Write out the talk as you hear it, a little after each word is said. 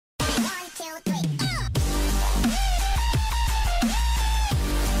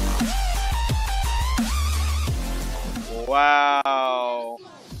Wow.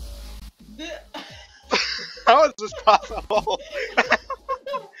 How is this possible?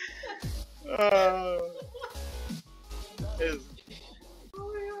 It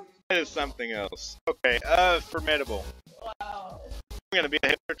is something else. Okay, formidable. Wow. I'm gonna be a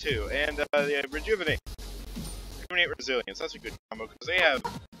hitter too, and yeah, rejuvenate. Rejuvenate resilience. That's a good combo because they have.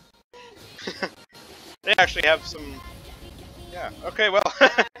 They actually have some. Yeah. Okay. Well,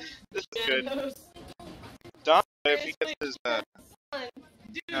 this is good. Dom, if he gets his.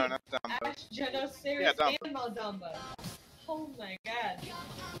 Dude, No, not Dom. Ash, Genos, Ceres, Yeah, Dom. and Maldamba. Oh my god.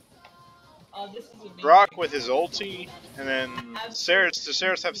 Oh, this is amazing. Brock with his ulti, and then Ceres. Does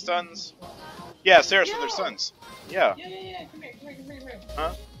Ceres have stuns? Yeah, Ceres with their stuns. Yeah. Yeah. Come here.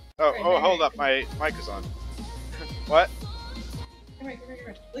 Huh? Oh, hold up. My mic is on. What? Come here.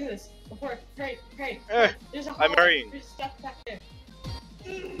 Look at this. Before, hurry. There's a I'm hurrying. There's stuff back there.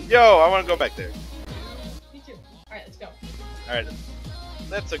 Yo, I want to go back there. Me too. Alright, let's go. Alright.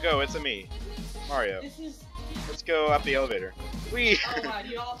 Let's go. It's a me. Mario. Let's go up the elevator. Whee! Oh wow,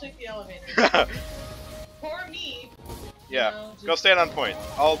 you all took the elevator. Poor me. Yeah. You know, Go stand on point.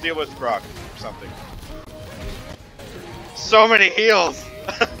 I'll deal with Brock or something. So many heals!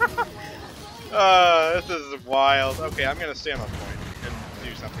 This is wild. Okay, I'm gonna stand on point and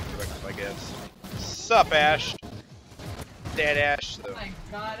do something productive, I guess. Sup, Ash? Dead Ash, though. Oh my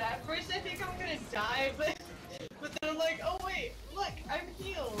god, at first I think I'm gonna die, but then I'm like, oh wait, look, I'm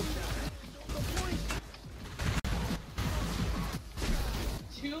healed.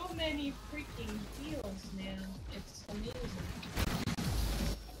 Too many freaking heals, man. It's amazing.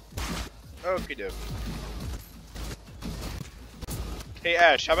 Okie doke. Hey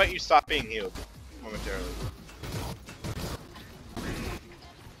Ash, how about you stop being healed momentarily?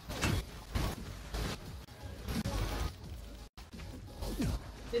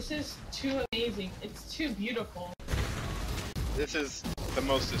 This is too amazing. It's too beautiful. This is the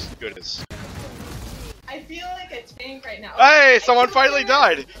most as goodest. I feel like a tank right now. Hey, someone finally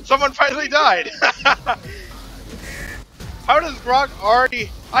died! Someone finally died! How does Brock already...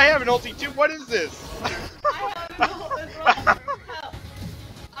 I have an ulti too, what is this? I have an ult as well.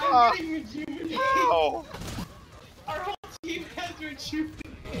 I'm getting rejuvenated. Oh. Our whole team has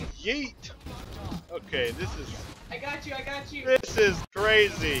rejuvenated. Yeet! Okay, this is... I got you. This is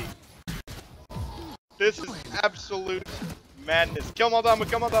crazy! This is absolute madness. Kill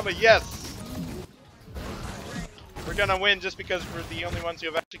Maldama, yes! We're gonna win just because we're the only ones who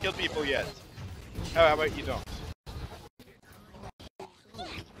have actually killed people yet. How about you don't?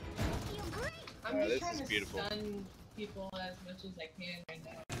 I'm just trying to beautiful. stun people as much as I can right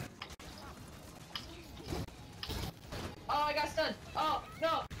now. Oh, I got stunned. Oh,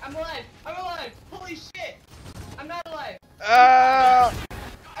 no, I'm alive. Holy shit. I'm not alive.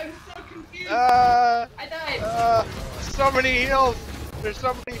 I'm so confused. I died. So many heals. There's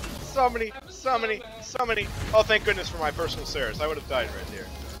so many. Oh, thank goodness for my personal Ceres. I would have died right there.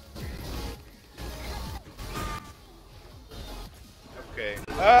 Okay.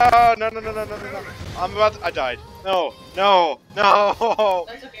 No. I died. No.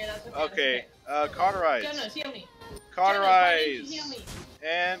 That's okay. Okay. Cauterize. Genos, heal me. Cauterize. Heal me.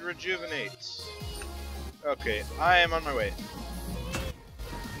 And rejuvenate. Okay, I am on my way.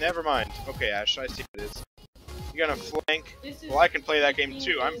 Never mind. Okay, Ash, I see what it is. You're gonna flank. Well, I can play that game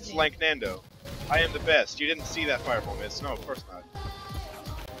too. I'm flank Nando. I am the best. You didn't see that fireball miss. No, of course not.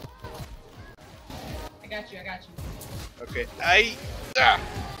 I got you. Okay,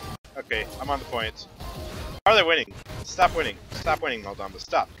 Okay, I'm on the point. How are they winning? Stop winning, Maldamba.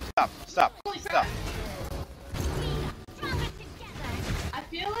 Stop. Holy crap. I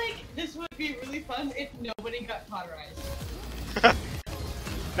feel like this would be really fun if nobody got cauterized.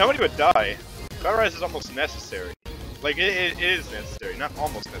 Nobody would die. Cauterize is almost necessary. Like, it is necessary. Not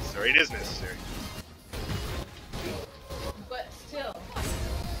almost necessary. It is necessary. But still.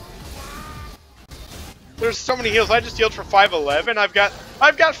 There's so many heals. I just healed for 511. I've got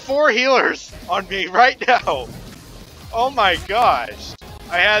 4 healers on me right now. Oh my gosh.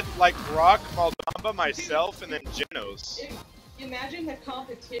 I had like Brock, Maldamba, myself, and then Genos. Imagine the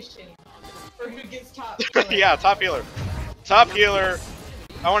competition for who gets top. Yeah, top healer. Top healer.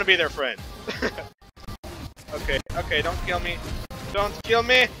 I want to be their friend. Okay, don't kill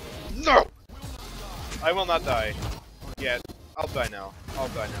me. No! I will not die. Yet. I'll die now. I will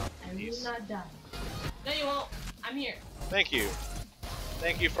not die. No, you won't. I'm here. Thank you.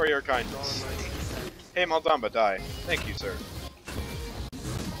 Thank you for your kindness. Hey, Maldamba, die. Thank you, sir.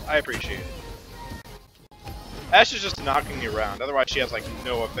 I appreciate it. Ashe is just knocking me around, otherwise she has like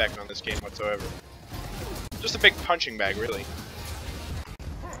no effect on this game whatsoever. Just a big punching bag, really.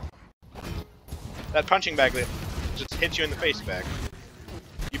 That punching bag that just hits you in the face back.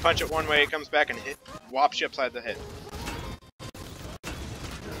 You punch it one way, it comes back and whops you upside the head.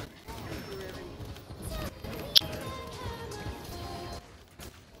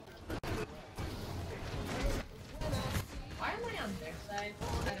 Why am I on their side?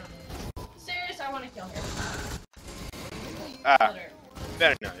 I don't know. Serious, I want to kill her. Ah,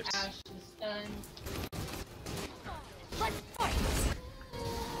 very nice. Ashe is done.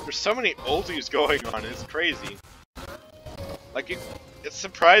 There's so many ultis going on, it's crazy. Like, it's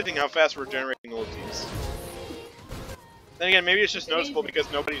surprising how fast we're generating ultis. Then again, maybe it's just noticeable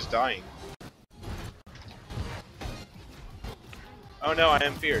because nobody's dying. Oh no, I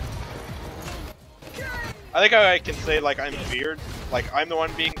am feared. I think I can say, like, I'm feared. Like, I'm the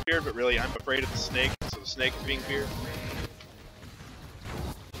one being feared, but really I'm afraid of the snake, so the snake is being feared.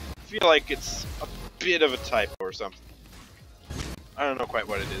 I feel like it's a bit of a typo or something. I don't know quite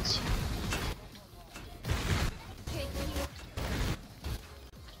what it is.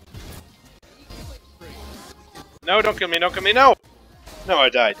 No, don't kill me, don't kill me, no! No, I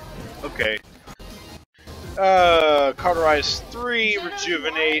died. Okay. Cauterize 3,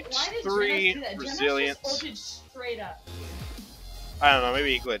 Rejuvenate 3, Resilience. Straight up. I don't know,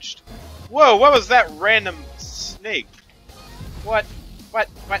 maybe he glitched. Whoa, what was that random snake? What? What?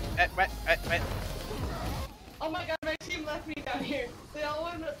 Oh my god, my team left me down here. They all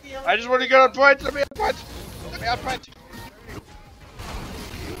went up the I just want to get on point! Let me on point! Let me on point!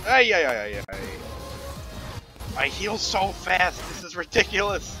 Ay. I heal so fast! This is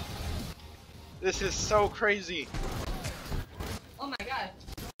ridiculous! This is so crazy! Oh my god.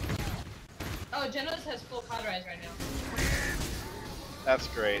 Oh, Genos has full cauterize right now. That's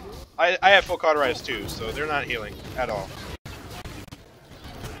great. I have full cauterize too, so they're not healing at all.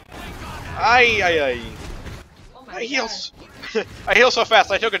 Ay. Oh my I heal I heal so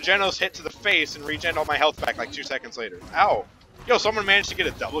fast, I took a Genos hit to the face and regened all my health back like 2 seconds later. Ow! Yo, someone managed to get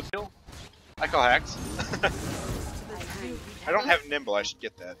a double kill? I call hacks. I don't have Nimble, I should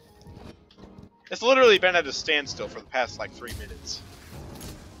get that. It's literally been at a standstill for the past like 3 minutes.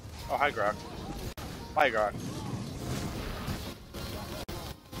 Oh, hi Grok. Bye Grok.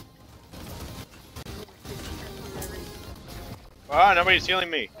 Ah, nobody's healing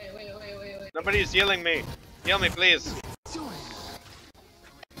me. Wait. Nobody's healing me. Heal me, please.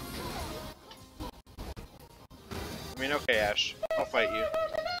 I mean, okay, Ashe. I'll fight you.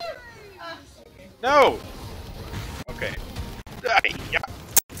 Okay. No! Okay. Die! Yeah.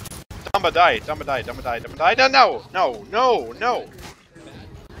 Dumba die. No!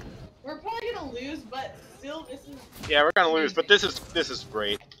 We're probably gonna lose, but still, this is... Yeah, we're gonna lose, but this is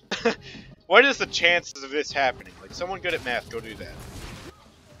great. What is the chances of this happening? Like, someone good at math, go do that.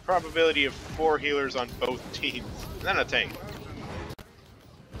 Probability of 4 healers on both teams. And then a tank.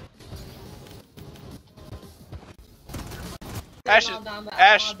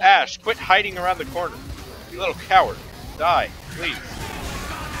 Ashe, quit hiding around the corner. You little coward. Die, please.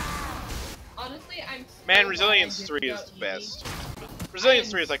 Honestly, I'm so Man, Resilience 3 is the best. Resilience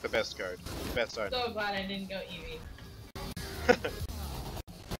 3 is like the best card. The best card. So glad I didn't go Eevee.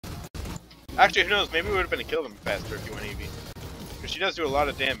 Actually, who knows? Maybe it would have been a kill them faster if you went Eevee. Because she does do a lot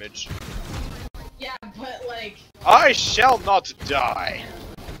of damage. Yeah, but like... I shall not die!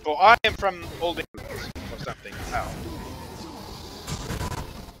 For I am from Old England. Or something. Ow.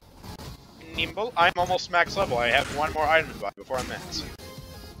 Nimble? I'm almost max level. I have 1 more item to buy before I'm max.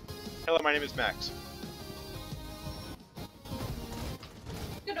 Hello, my name is Max.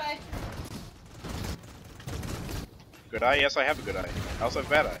 Goodbye. Good eye? Yes, I have a good eye. I also have a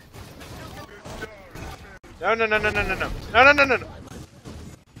bad eye. No.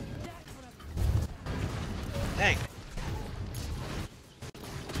 Dang.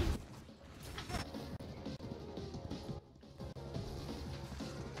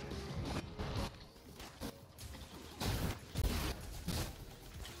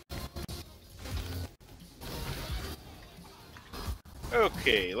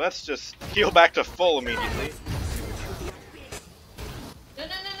 Okay, let's just heal back to full immediately. No.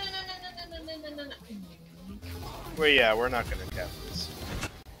 Well, yeah, we're not gonna cap this.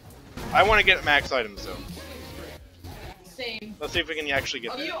 I want to get max items though. Same. Let's see if we can actually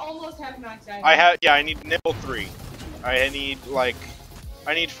get that. You almost have max items. I need Nimble 3. I need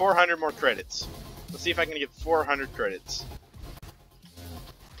 400 more credits. Let's see if I can get 400 credits.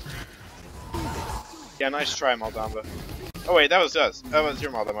 Yeah, nice try, Maldamba. Oh wait, that was us. That was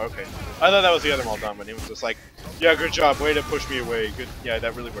your Maldamba, okay. I thought that was the other Maldamba, and he was just like, yeah, good job, way to push me away. Good, yeah,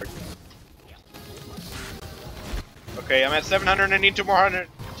 that really worked. Okay, I'm at 700. I need 200 more.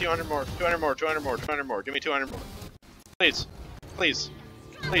 200 more. 200 more. 200 more. Give me 200 more. Please. Please.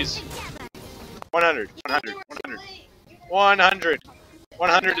 Please. 100. 100. 100. 100.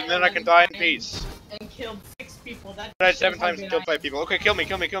 100, and then I can die in peace. And killed 6 people. That I died 7 times and killed 5 people. Okay, kill me,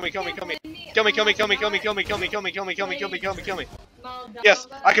 kill me, kill me, kill me, kill me. Kill me, kill me, kill me, kill me, kill me, kill me, kill me, kill me, kill me, kill me, kill me, kill me. Yes,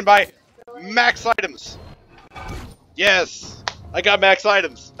 I can buy max items. Yes, I got max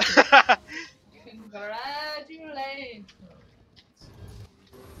items.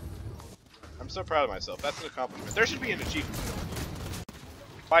 I'm so proud of myself. That's an accomplishment. There should be an achievement.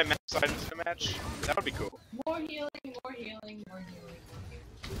 Buy max items in a match. That would be cool. More healing, more healing, more healing.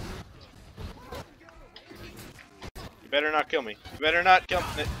 You better not kill me. You better not kill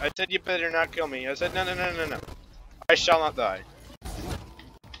me. I said you better not kill me. I said no, no, no, no, no. I shall not die.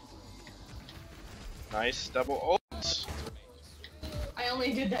 Nice double ult. I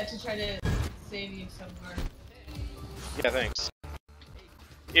only did that to try to save you somewhere. Yeah, thanks.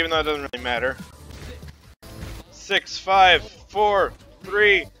 Even though it doesn't really matter. 6, 5, 4,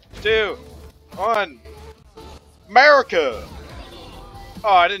 3, 2, 1. America!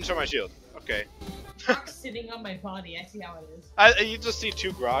 Oh, I didn't show my shield. Okay. Grok's sitting on my body. I see how it is. You just see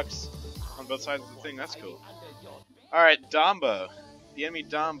 2 Groks on both sides of the thing. That's cool. Alright, Damba. The enemy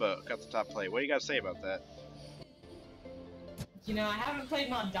Damba got the top play. What do you got to say about that? You know, I haven't played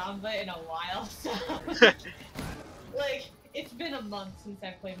Damba in a while, so... like, it's been a month since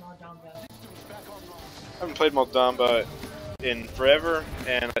I played Damba. I haven't played Damba in forever,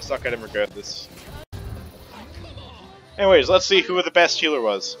 and I suck at him regardless. Anyways, let's see who the best healer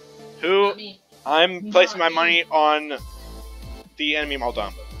was. Who? I'm placing my money on the enemy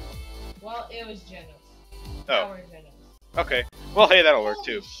Damba. Well, it was Genos. Oh. Okay. Well, hey, that'll work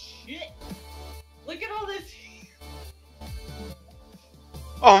too. Shit. Look at all this.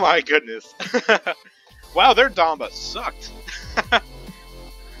 Oh my goodness. Wow, their Damba sucked.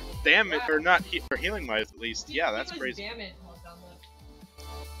 Damn it, or not for healing wise at least. Yeah, that's crazy. Damage,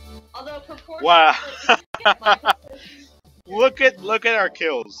 although wow. Look at our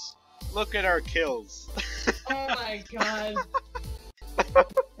kills. Look at our kills. Oh my god.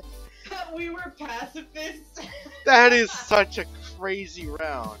 We were pacifists. That is such a crazy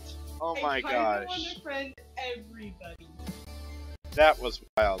round. Oh my gosh. I want to friend everybody. That was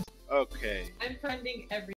wild. Okay. I'm friending everybody.